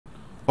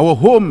Our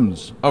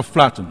homes are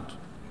flattened.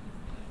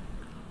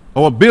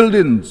 Our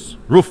buildings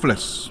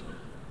roofless.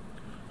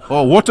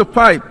 Our water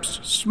pipes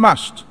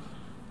smashed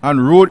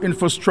and road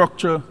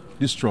infrastructure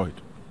destroyed.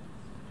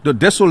 The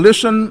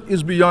desolation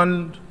is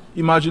beyond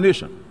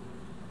imagination.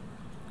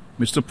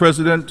 Mr.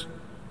 President,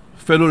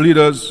 fellow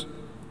leaders,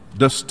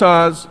 the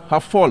stars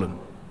have fallen.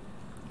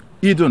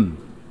 Eden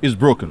is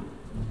broken.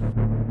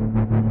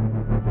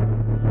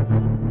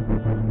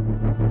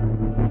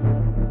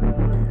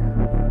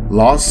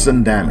 Loss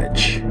and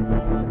damage.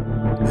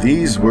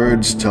 These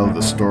words tell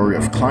the story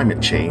of climate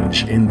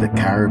change in the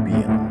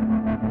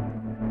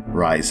Caribbean.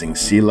 Rising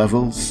sea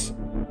levels,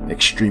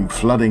 extreme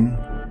flooding,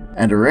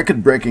 and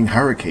record-breaking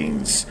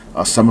hurricanes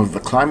are some of the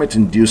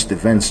climate-induced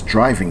events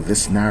driving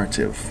this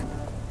narrative.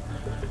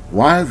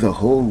 While the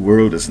whole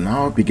world is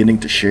now beginning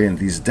to share in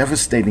these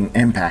devastating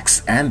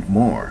impacts and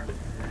more,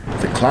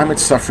 the climate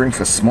suffering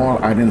for small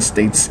island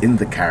states in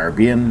the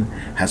Caribbean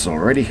has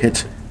already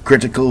hit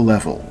critical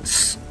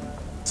levels.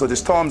 So the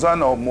storms are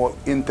now more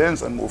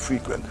intense and more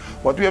frequent.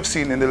 What we have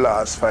seen in the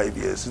last 5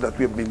 years is that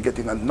we have been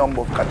getting a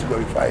number of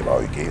Category 5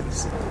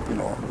 hurricanes.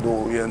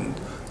 Dorian,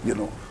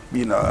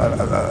 being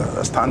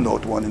a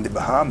standout one in the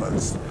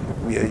Bahamas,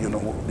 where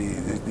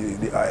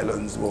the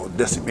islands were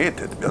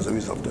decimated as a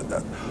result of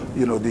that.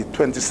 The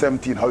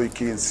 2017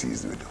 hurricane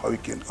season with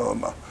Hurricane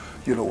Irma,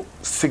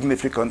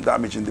 significant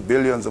damage in the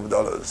billions of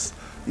dollars,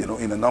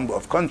 in a number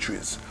of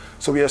countries.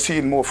 So we are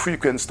seeing more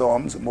frequent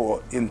storms,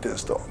 more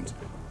intense storms.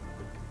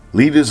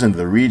 Leaders in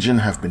the region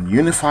have been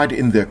unified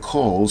in their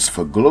calls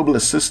for global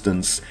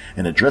assistance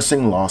in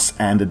addressing loss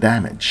and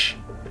damage.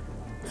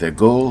 Their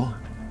goal?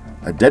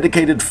 A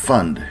dedicated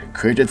fund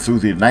created through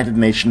the United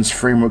Nations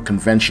Framework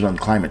Convention on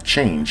Climate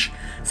Change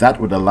that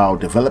would allow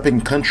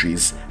developing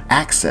countries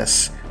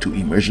access to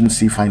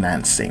emergency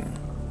financing.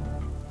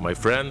 My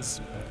friends,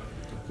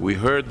 we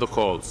heard the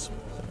calls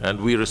and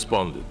we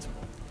responded.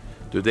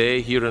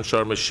 Today, here in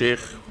Sharm el-Sheikh,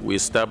 we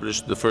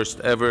established the first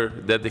ever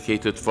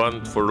dedicated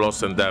fund for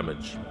loss and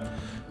damage,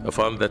 a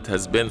fund that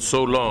has been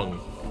so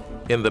long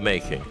in the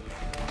making.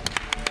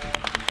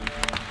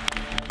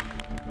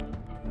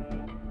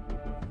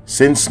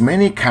 Since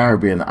many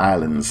Caribbean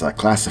islands are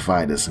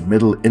classified as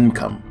middle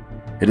income,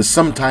 it is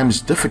sometimes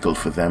difficult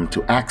for them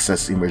to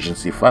access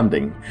emergency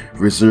funding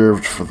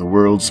reserved for the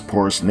world's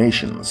poorest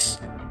nations.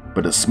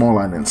 But as small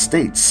island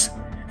states,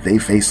 they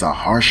face a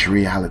harsh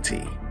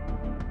reality.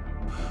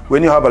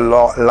 When you have a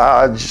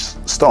large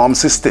storm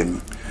system,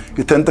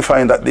 you tend to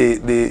find that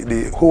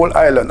a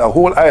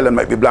whole island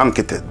might be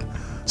blanketed,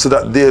 so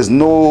that there's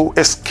no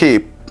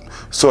escape,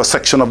 so a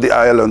section of the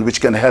island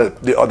which can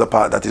help the other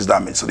part that is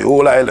damaged. So the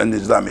whole island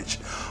is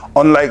damaged.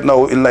 Unlike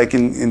now, in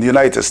the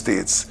United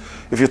States,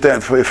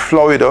 if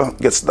Florida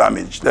gets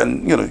damaged,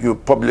 then you're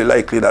probably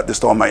likely that the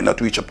storm might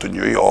not reach up to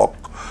New York,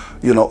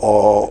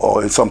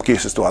 or in some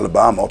cases to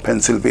Alabama or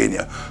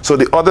Pennsylvania. So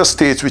the other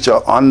states which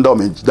are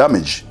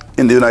undamaged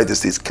in the United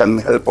States can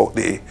help out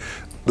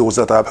those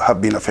that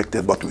have been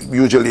affected, but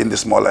usually in the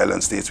small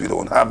island states we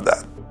don't have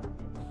that.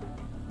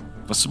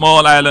 For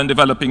small island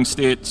developing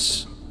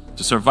states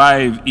to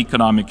survive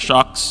economic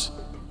shocks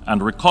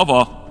and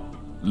recover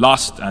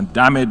lost and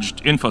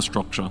damaged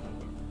infrastructure,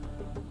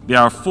 they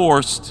are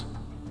forced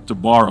to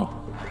borrow,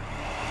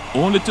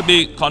 only to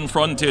be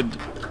confronted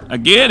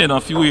again in a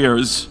few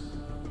years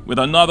with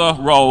another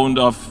round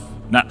of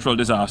natural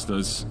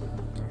disasters.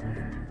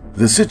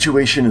 The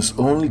situation is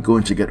only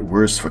going to get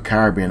worse for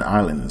Caribbean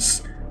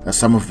islands, as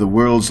some of the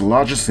world's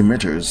largest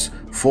emitters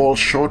fall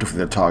short of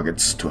their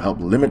targets to help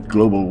limit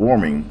global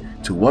warming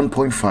to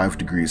 1.5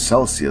 degrees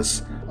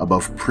Celsius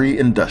above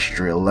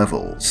pre-industrial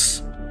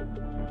levels.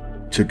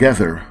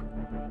 Together,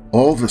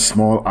 all the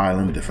small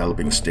island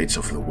developing states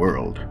of the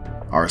world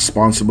are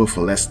responsible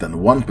for less than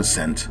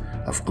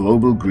 1% of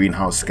global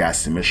greenhouse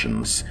gas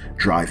emissions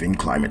driving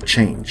climate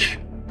change,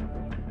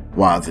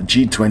 while the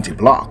G20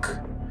 bloc,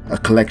 a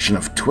collection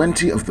of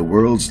 20 of the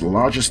world's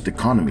largest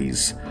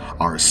economies,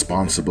 are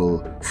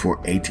responsible for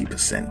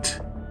 80%.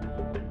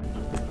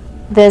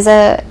 There's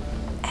a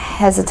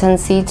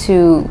hesitancy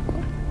to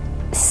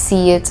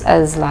see it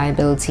as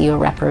liability or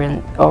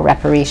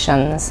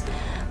reparations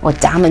or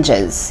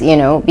damages,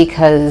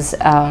 because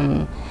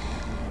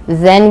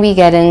then we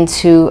get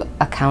into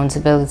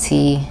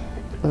accountability,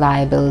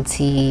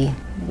 liability,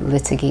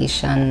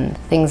 litigation,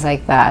 things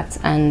like that.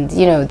 And,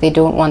 they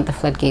don't want the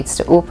floodgates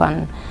to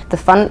open. The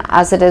fund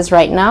as it is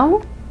right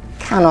now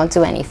cannot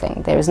do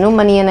anything. There is no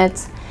money in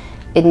it.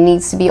 It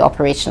needs to be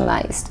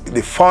operationalized.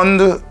 The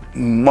fund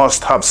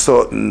must have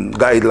certain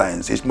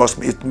guidelines. It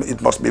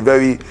must be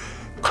very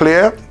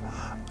clear,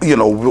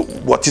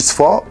 what it's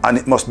for, and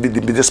it must be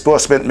the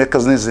disbursement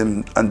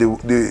mechanism and the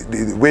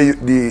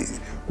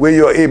way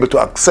you're able to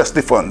access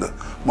the fund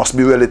must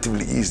be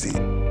relatively easy.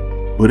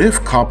 But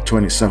if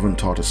COP27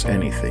 taught us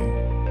anything,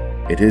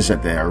 it is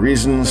that there are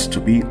reasons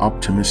to be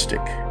optimistic.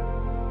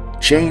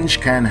 Change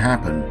can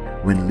happen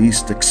when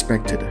least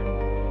expected.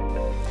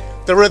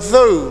 There are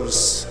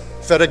those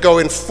that are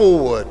going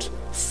forward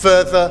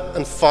further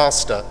and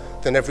faster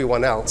than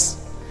everyone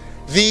else.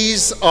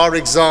 These are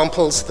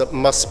examples that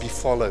must be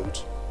followed.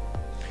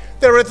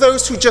 There are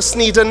those who just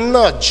need a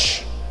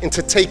nudge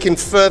into taking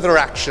further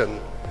action,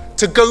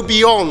 to go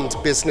beyond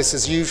business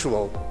as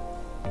usual.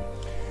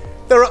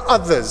 There are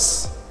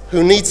others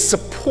who need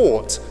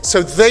support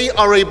so they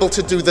are able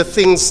to do the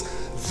things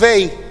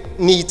they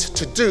need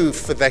to do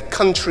for their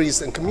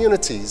countries and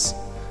communities,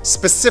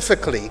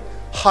 specifically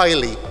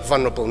highly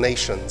vulnerable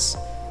nations.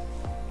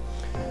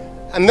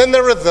 And then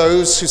there are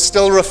those who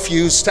still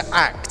refuse to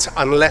act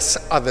unless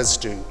others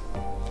do.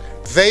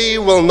 They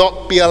will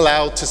not be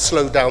allowed to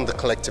slow down the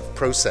collective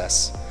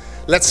process.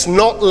 Let's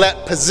not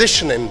let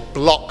positioning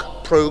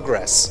block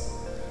progress.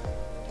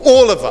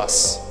 All of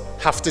us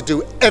have to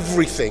do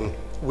everything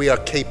we are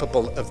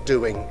capable of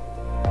doing.